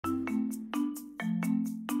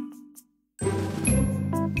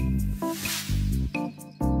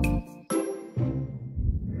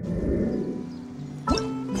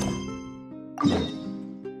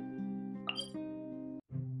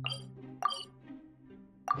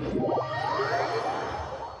Now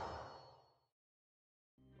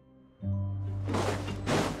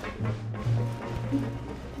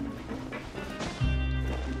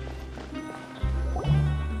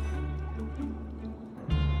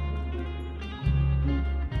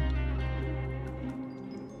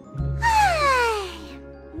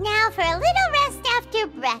for a little rest after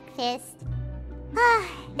breakfast.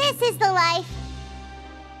 This is the life.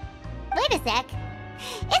 Wait a sec.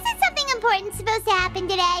 Isn't something important supposed to happen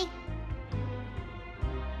today?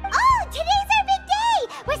 Oh, today's our big day!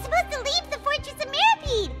 We're supposed to leave the Fortress of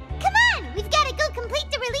Mirapede! Come on, we've got to go complete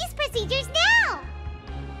the release procedures now!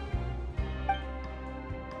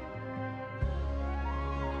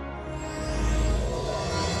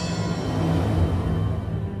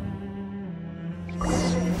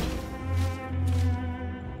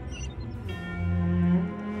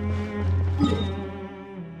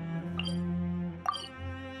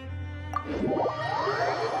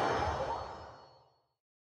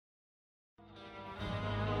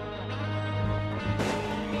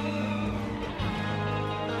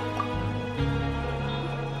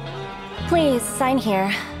 Please, sign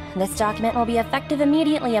here. This document will be effective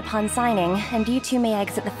immediately upon signing, and you two may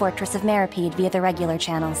exit the Fortress of Mirapede via the regular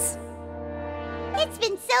channels. It's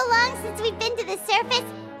been so long since we've been to the surface.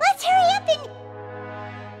 Let's hurry up and...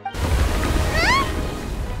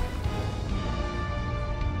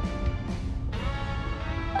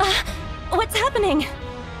 Huh? What's happening?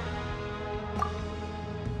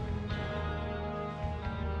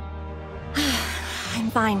 I'm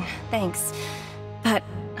fine, thanks. But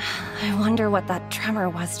I wonder what that tremor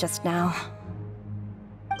was just now.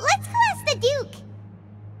 Let's go ask the Duke.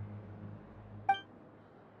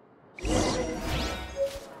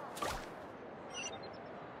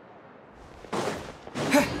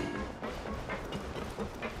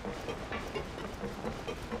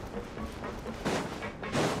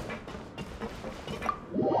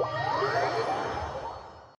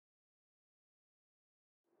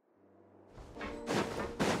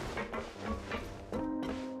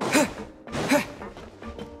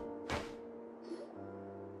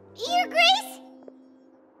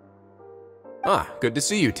 Ah, good to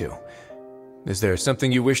see you two. Is there something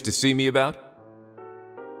you wish to see me about?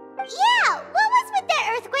 Yeah, what was with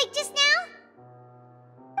that earthquake just now?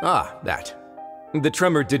 Ah, that. The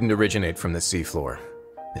tremor didn't originate from the seafloor.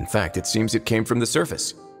 In fact, it seems it came from the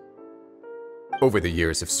surface. Over the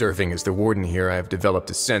years of serving as the warden here, I have developed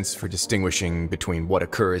a sense for distinguishing between what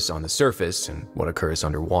occurs on the surface and what occurs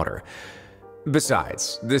underwater.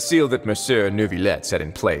 Besides, the seal that Monsieur Neuvillette set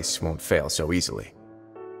in place won't fail so easily.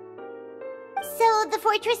 So the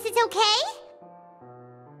fortress is okay?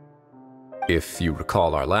 If you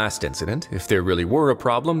recall our last incident, if there really were a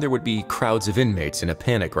problem, there would be crowds of inmates in a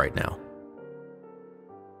panic right now.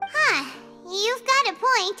 Huh, you've got a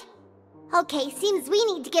point. Okay, seems we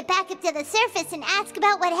need to get back up to the surface and ask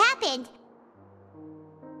about what happened.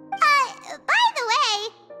 By the way,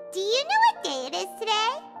 do you know what day it is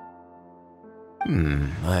today?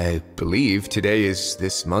 I believe today is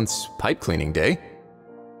this month's pipe cleaning day.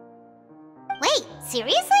 Wait,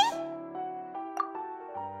 seriously?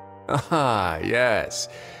 Ah, yes.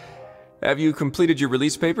 Have you completed your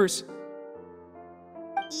release papers?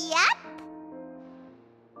 Yep.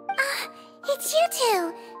 It's you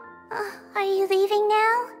two. Are you leaving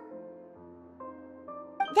now?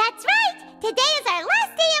 That's right! Today is our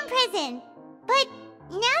last day in prison! But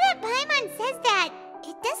now that Paimon says that,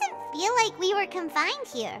 it doesn't feel like we were confined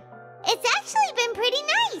here. It's actually been pretty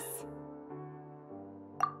nice!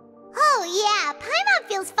 Oh yeah, Paimon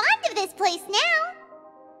feels fond of this place now!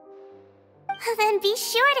 Then be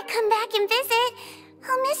sure to come back and visit.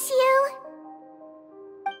 I'll miss you.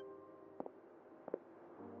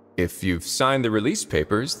 If you've signed the release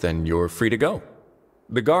papers, then you're free to go.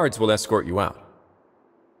 The guards will escort you out.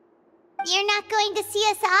 You're not going to see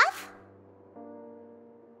us off?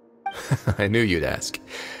 I knew you'd ask.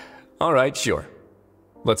 All right, sure.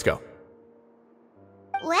 Let's go.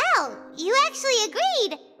 Well, you actually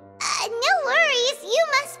agreed. No worries, you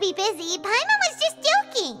must be busy. Paimon was just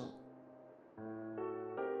joking.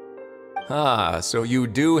 Ah, so you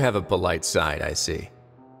do have a polite side, I see.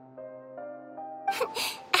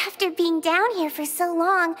 After being down here for so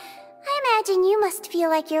long, I imagine you must feel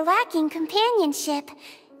like you're lacking companionship.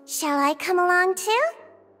 Shall I come along too?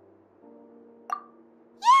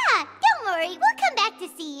 Yeah, don't worry, we'll come back to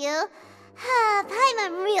see you.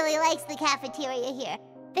 Paimon really likes the cafeteria here.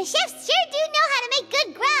 The chefs sure do know how to make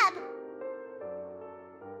good grub.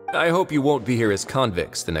 I hope you won't be here as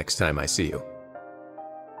convicts the next time I see you.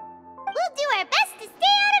 We'll do our best to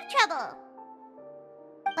stay out of trouble.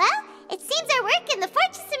 Well, it seems our work in the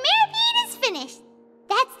Fortress of Mirapede is finished.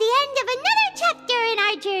 That's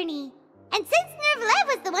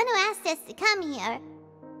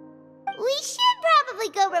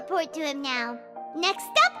report to him now. Next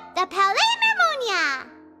up, the Palais Mermonia!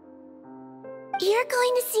 You're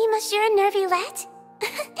going to see Monsieur Nervulette?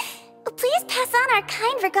 Please pass on our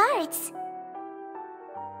kind regards.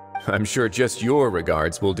 I'm sure just your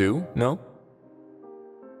regards will do, no?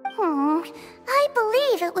 I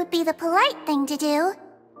believe it would be the polite thing to do.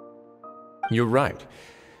 You're right.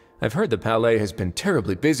 I've heard the Palais has been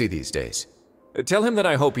terribly busy these days. Tell him that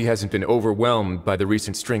I hope he hasn't been overwhelmed by the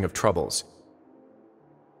recent string of troubles.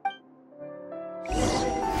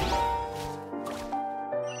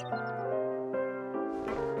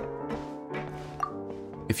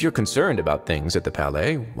 If you're concerned about things at the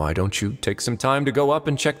Palais, why don't you take some time to go up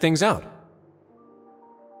and check things out?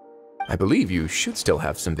 I believe you should still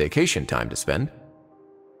have some vacation time to spend.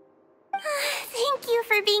 Thank you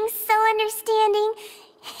for being so understanding.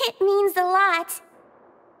 It means a lot.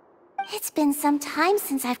 It's been some time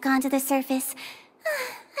since I've gone to the surface.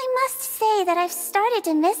 I must say that I've started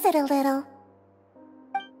to miss it a little.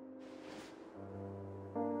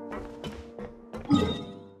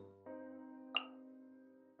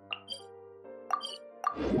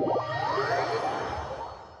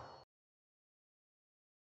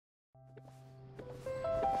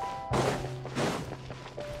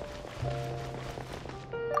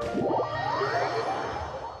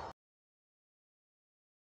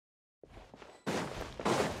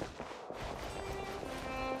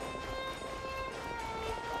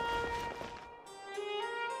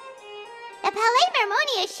 The Palais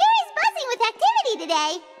Mermonia sure is buzzing with activity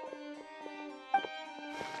today.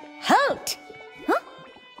 Halt! Huh?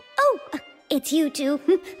 Oh, it's you two.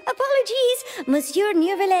 Apologies. Monsieur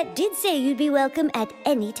Nervulette did say you'd be welcome at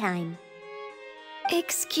any time.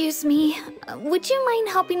 Excuse me, would you mind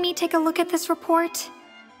helping me take a look at this report?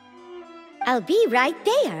 I'll be right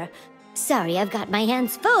there. Sorry, I've got my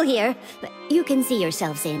hands full here. You can see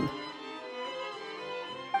yourselves in.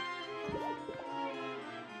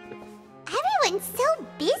 Everyone's so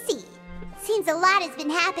busy. Seems a lot has been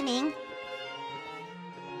happening.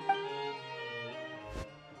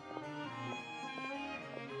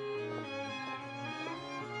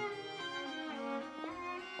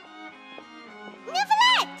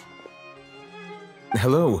 Nervulette!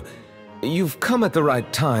 Hello. You've come at the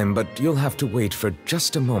right time, but you'll have to wait for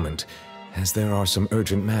just a moment, as there are some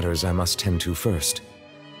urgent matters I must tend to first.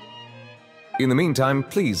 In the meantime,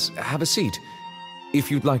 please, have a seat. If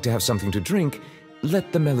you'd like to have something to drink,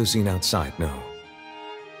 let the Melusine outside know.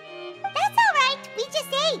 That's all right. We just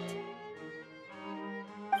ate.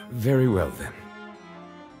 Very well, then.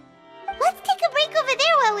 Let's take a break over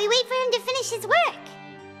there while we wait for him to finish his work.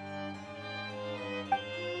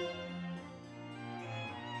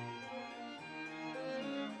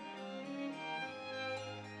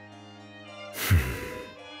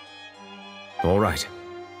 All right.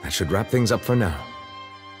 That should wrap things up for now.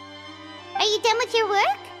 Are you done with your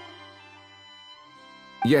work?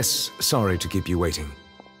 Yes, sorry to keep you waiting.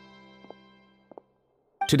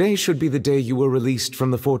 Today should be the day you were released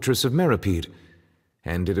from the Fortress of Meripede,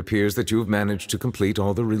 and it appears that you have managed to complete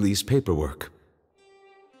all the release paperwork.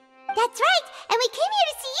 That's right, and we came here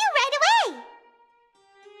to see you right away.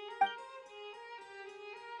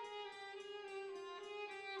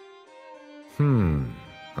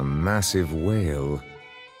 A massive whale.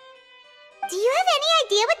 Do you have any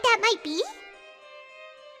idea what that might be?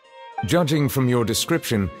 Judging from your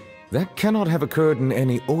description, that cannot have occurred in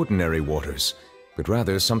any ordinary waters, but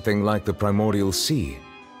rather something like the primordial sea.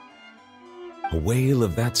 A whale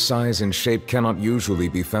of that size and shape cannot usually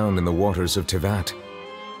be found in the waters of Teyvat.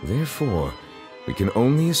 Therefore, we can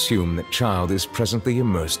only assume that Child is presently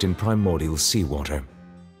immersed in primordial seawater.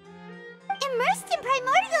 Immersed in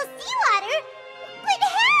primordial seawater? But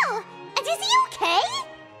how? And is he okay?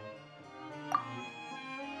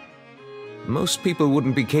 Most people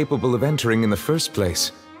wouldn't be capable of entering in the first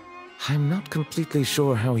place. I'm not completely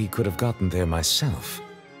sure how he could have gotten there myself.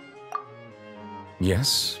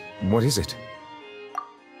 Yes? What is it?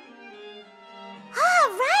 Ah,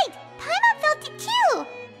 right! Paimon felt it too!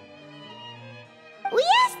 We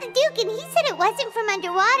asked the Duke and he said it wasn't from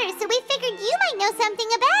underwater, so we figured you might know something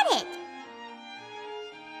about it.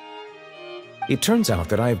 It turns out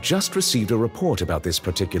that I have just received a report about this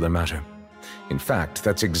particular matter. In fact,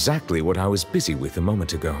 that's exactly what I was busy with a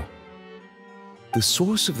moment ago. The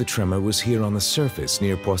source of the tremor was here on the surface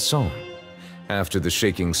near Poisson. After the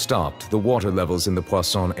shaking stopped, the water levels in the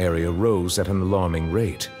Poisson area rose at an alarming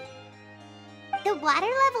rate. The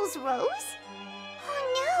water levels rose? Oh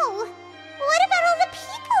no! What about all the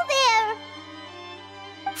people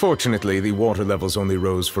there? Fortunately, the water levels only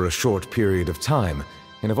rose for a short period of time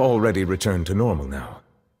and have already returned to normal now.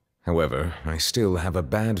 However, I still have a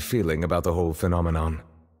bad feeling about the whole phenomenon.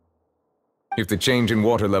 If the change in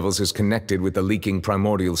water levels is connected with the leaking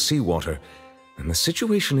primordial seawater, then the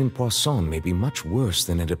situation in Poisson may be much worse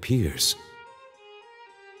than it appears.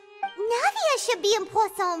 Navia should be in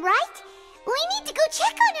Poisson, right? We need to go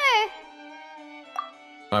check on her!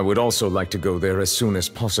 I would also like to go there as soon as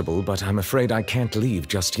possible, but I'm afraid I can't leave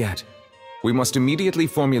just yet. We must immediately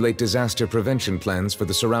formulate disaster prevention plans for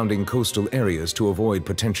the surrounding coastal areas to avoid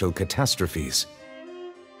potential catastrophes.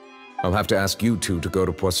 I'll have to ask you two to go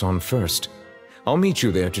to Poisson first. I'll meet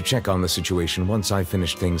you there to check on the situation once I've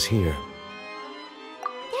finished things here.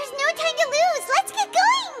 There's no time to lose! Let's get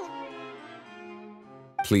going!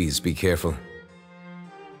 Please be careful.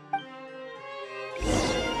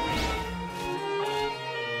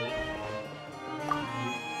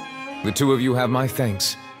 The two of you have my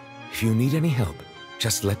thanks. If you need any help,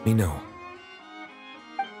 just let me know.